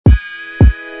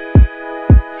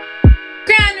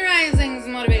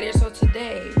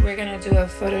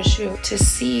photo shoot to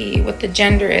see what the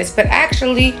gender is, but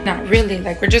actually not really.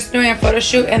 Like, we're just doing a photo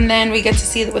shoot and then we get to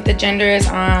see what the gender is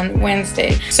on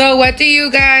Wednesday. So what do you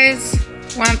guys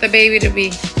want the baby to be?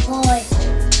 Boy.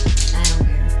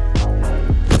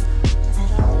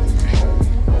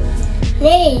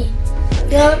 Me.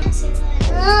 No.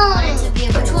 To be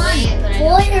a boy,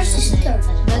 Boy or sister?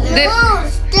 No,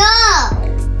 stop.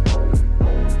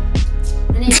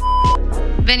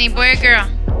 Vinny, boy or girl?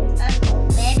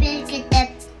 Baby, get that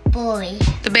boy.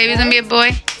 The baby's gonna be a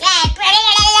boy?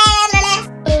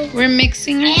 We're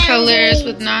mixing our colors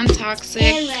with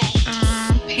non-toxic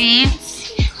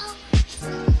paints.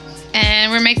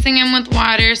 And we're mixing them with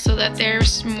water so that they're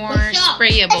more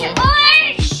sprayable.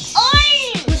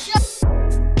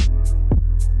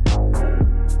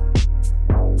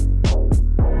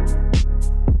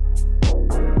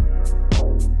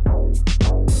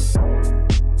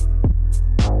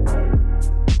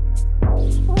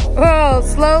 Whoa,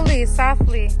 slowly,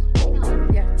 softly.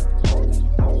 Yeah.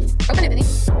 Open it, Vinny.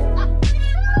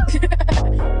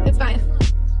 It's fine.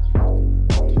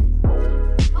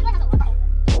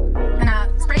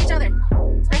 And spray each other.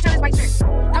 Spray each other's white shirt.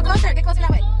 No, closer. Get closer that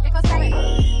way. Get closer that way.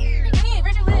 Vinny,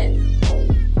 where's your lid?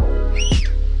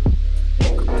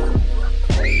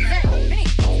 There, Vinny,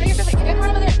 spray your siblings. Get more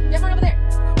over there. Get more over there.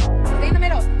 Stay in the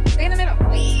middle. Stay in the middle.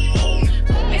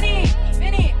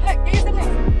 Vinny, look, get your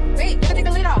siblings. Wait, you have to take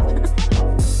the lid off.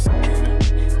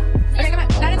 Okay, come on.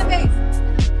 Not in the face.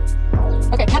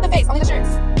 Okay, not the face, only the shirts.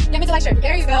 Get me the light shirt.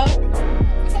 There you go.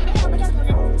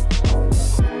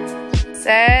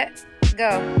 Set, go.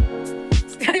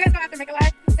 How do you guys go after? Make a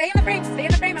lie? Stay in the frame. Stay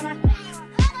in the frame, Mama.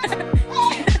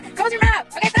 Close your mouth.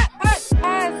 Okay, stop. Pause.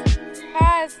 Pause.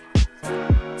 Pause.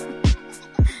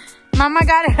 Mama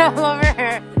got it all over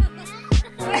her.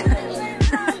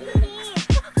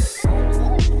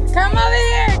 Come over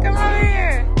here. Come over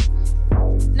here.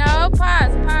 No,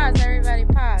 pause. Pause, everybody.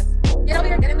 Pause. Get over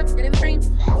here. Get in the frame.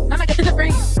 Mama, get in the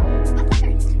frame.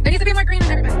 There needs to be more green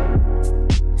on everybody.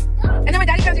 And then when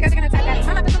Daddy comes, you guys are gonna attack Daddy.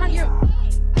 Mama, put some on you.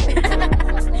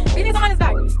 We need some on his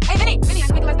back. Hey, Vinny, I can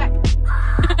make Nicholas back.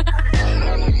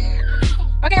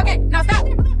 Okay. Now stop.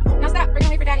 We're gonna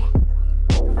wait for Daddy.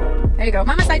 There you go.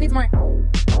 Mama's side needs more.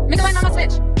 Make a line, Mama.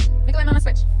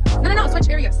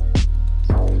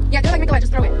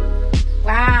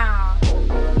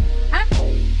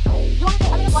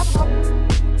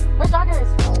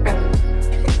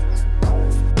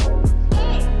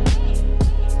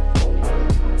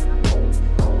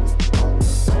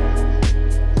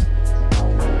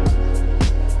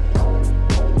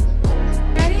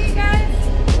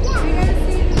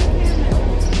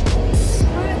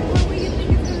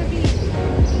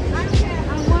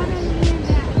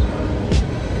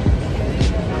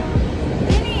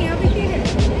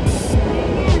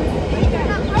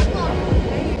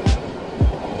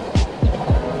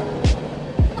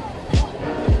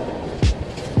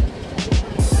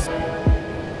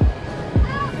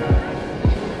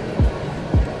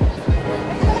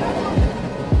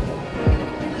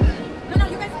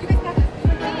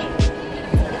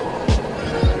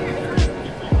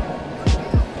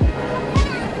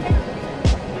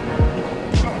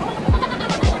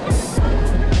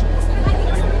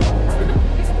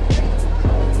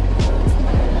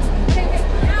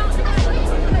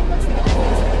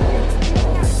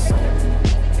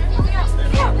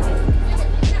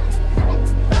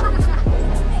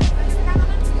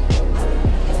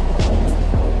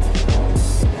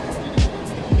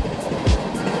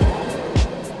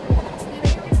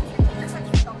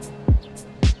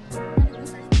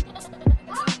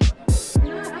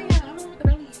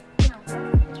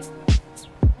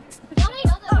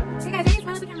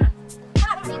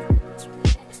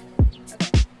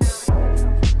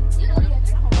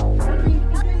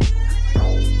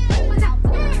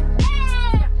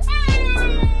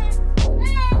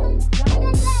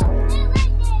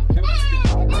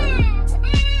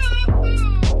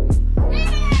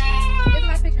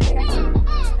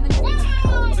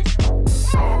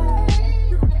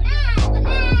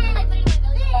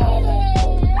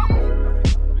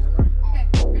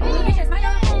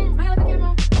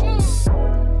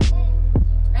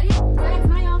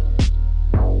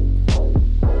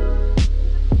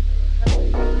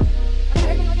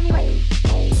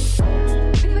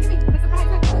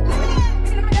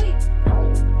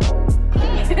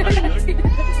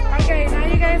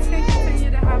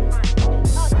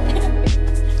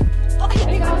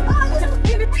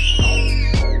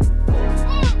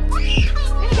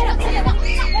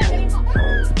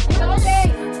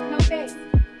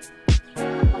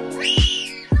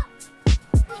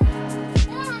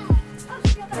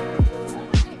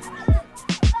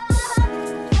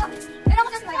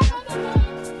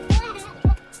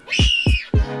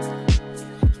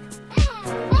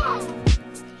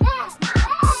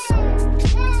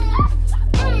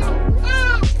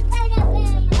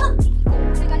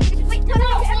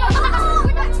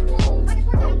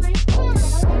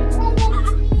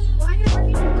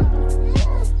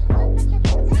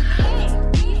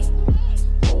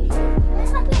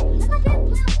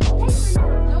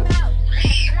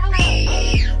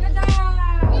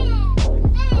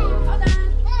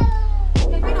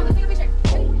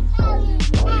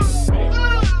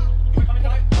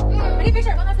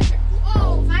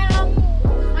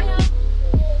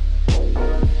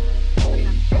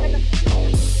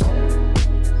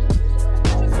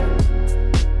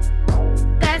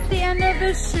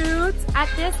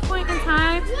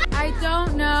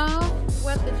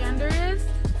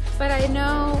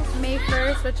 May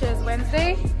 1st, which is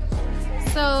Wednesday.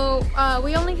 So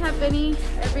we only have Vinny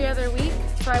every other week.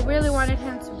 So I really wanted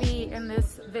him to be in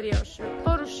this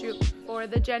photo shoot for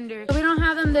the gender. So we don't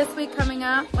have them this week coming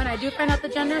up when I do find out the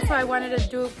gender, so I wanted to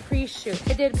do a pre-shoot.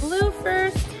 I did blue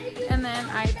first, and then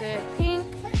I did pink,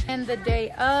 and the day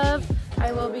of,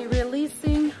 I will be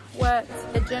releasing what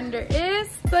the gender is.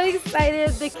 So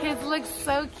excited, the kids look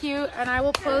so cute, and I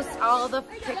will post all the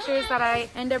pictures that I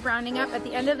end up rounding up at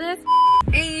the end of this.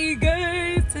 Hey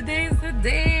guys, today's the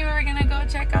day we're gonna go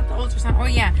check out the ultrasound. Oh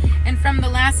yeah, and from the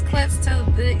last clips to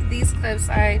these clips,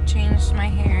 I changed my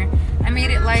hair. I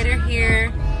made it lighter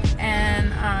here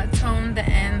and toned the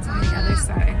ends on the other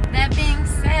side. That being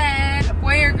said,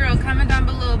 boy or girl, comment down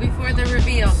below before the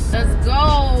reveal. Let's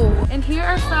go! And here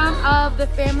are some of the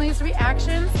family's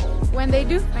reactions when they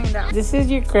do find out. This is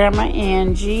your grandma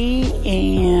Angie,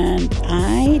 and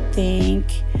I think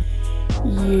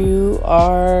you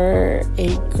are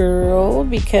a girl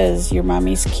because your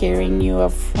mommy's carrying you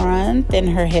up front and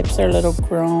her hips are a little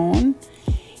grown,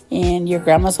 and your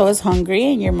grandma's always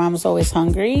hungry and your mom's always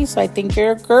hungry, so I think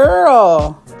you're a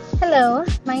girl. Hello,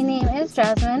 my name is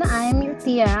Jasmine. I'm your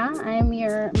tia. I'm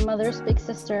your mother's big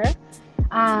sister,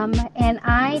 and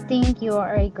I think you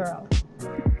are a girl.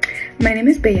 My name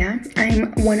is Bea.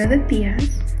 I'm one of the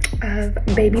tias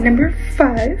of baby number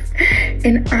 5,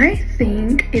 and I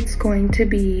think it's going to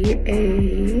be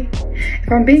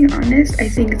if I'm being honest, I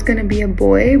think it's going to be a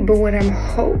boy, but what I'm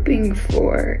hoping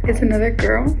for is another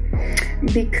girl,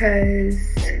 because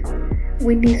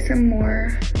we need some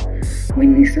more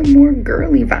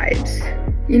girly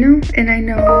vibes, you know? And I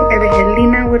know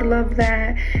Evangelina would love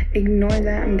that. Ignore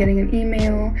that, I'm getting an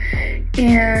email,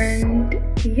 and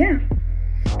yeah,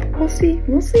 we'll see.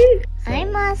 I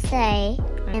must say,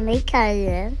 I'm a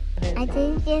cousin. I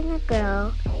think you're a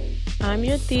girl. I'm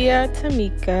your tia,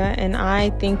 Tamika, and I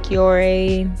think you're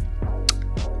a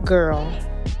girl.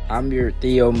 I'm your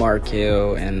Theo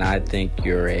Markel, and I think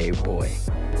you're a boy.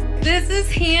 This is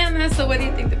Hannah, so what do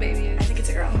you think the baby is? I think it's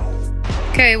a girl.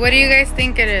 Okay, what do you guys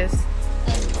think it is?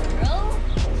 A girl?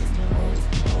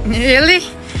 Really?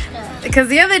 Because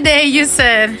the other day you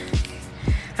said...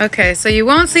 Okay, so you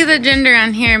won't see the gender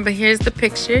on here, but here's the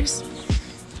pictures.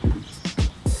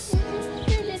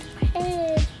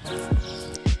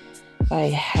 If I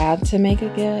had to make a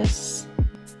guess,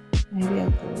 maybe a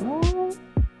girl?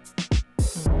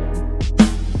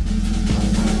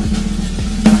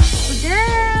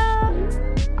 Girl!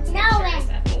 Know it.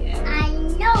 I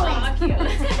know it.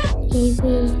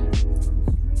 Baby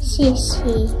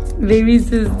Sissy. Baby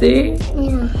sister?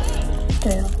 Yeah.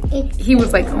 Girl. He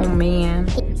was like, oh man.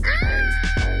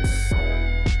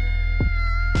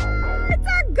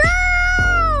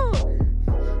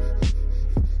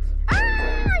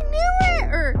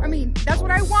 That's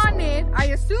what I wanted. I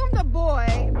assumed a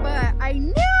boy, but I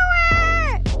knew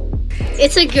it.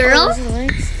 It's a girl? Oh,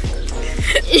 What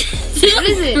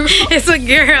is it? It's a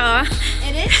girl.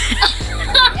 It is?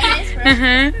 It is,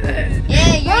 right?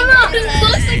 Yeah,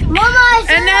 Yeah, Mama,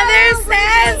 another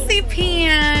sassy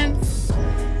pants.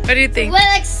 What do you think?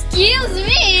 well, excuse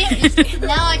me.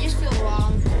 Now I just feel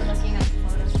wrong for looking at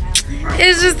photos now.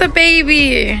 It's just a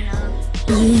baby.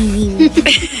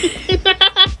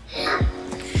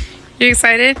 You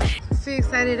excited? So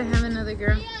excited to have another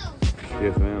girl.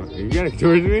 Yes, ma'am. You got it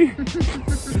towards me?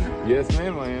 Yes,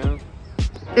 ma'am, I am.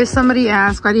 If somebody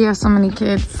asks, why do you have so many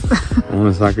kids? On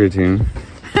a soccer team.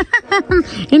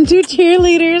 And 2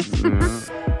 cheerleaders.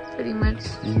 Yeah. Pretty much.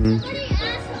 Mm-hmm.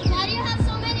 Why do you have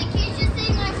so many kids? Just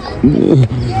say my husband.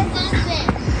 Your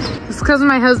husband. It's because of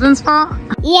my husband's fault?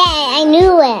 yeah, I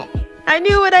knew it. I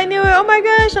knew it. Oh my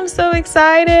gosh, I'm so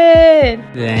excited.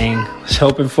 Dang, was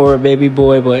hoping for a baby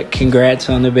boy, but congrats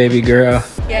on the baby girl.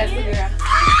 Yes, the girl.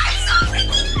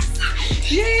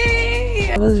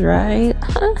 Yay! I was right.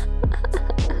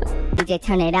 DJ,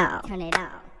 turn it out. Turn it out.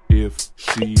 If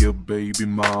she a baby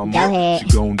mama, Go ahead. she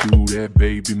gon' do that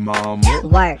baby mama.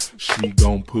 Work. She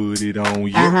gon' put it on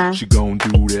you. Uh-huh. She gon'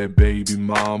 do that baby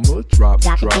mama. Drop,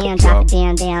 Drop it down, drop it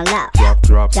down, down low. Drop,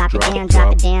 drop, Drop it drop, down, drop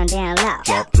drop. it down, down low.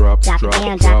 Drop, drop, Drop it drop,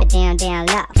 down, drop drop. it down, down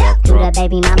low. Drop, Do drop. the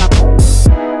baby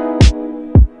mama.